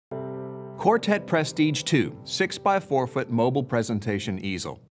Quartet Prestige 2 6x4-foot mobile presentation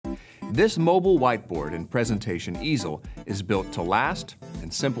easel. This mobile whiteboard and presentation easel is built to last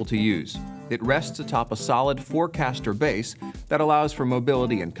and simple to use. It rests atop a solid 4-caster base that allows for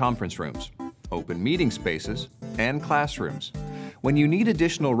mobility in conference rooms, open meeting spaces, and classrooms. When you need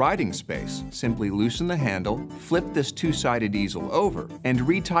additional writing space, simply loosen the handle, flip this 2-sided easel over, and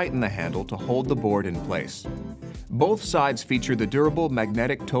retighten the handle to hold the board in place. Both sides feature the durable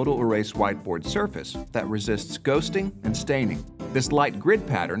magnetic total erase whiteboard surface that resists ghosting and staining. This light grid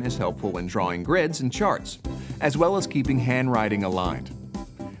pattern is helpful when drawing grids and charts, as well as keeping handwriting aligned.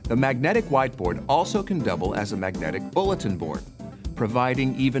 The magnetic whiteboard also can double as a magnetic bulletin board,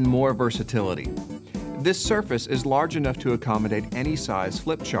 providing even more versatility. This surface is large enough to accommodate any size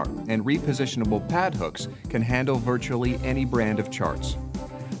flip chart, and repositionable pad hooks can handle virtually any brand of charts.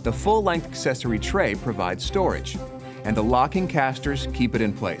 The full-length accessory tray provides storage, and the locking casters keep it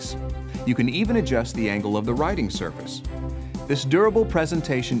in place. You can even adjust the angle of the writing surface. This durable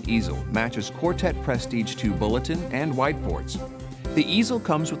presentation easel matches Quartet Prestige 2 bulletin and whiteboards. The easel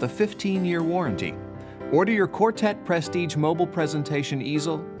comes with a 15-year warranty. Order your Quartet Prestige mobile presentation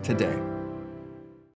easel today.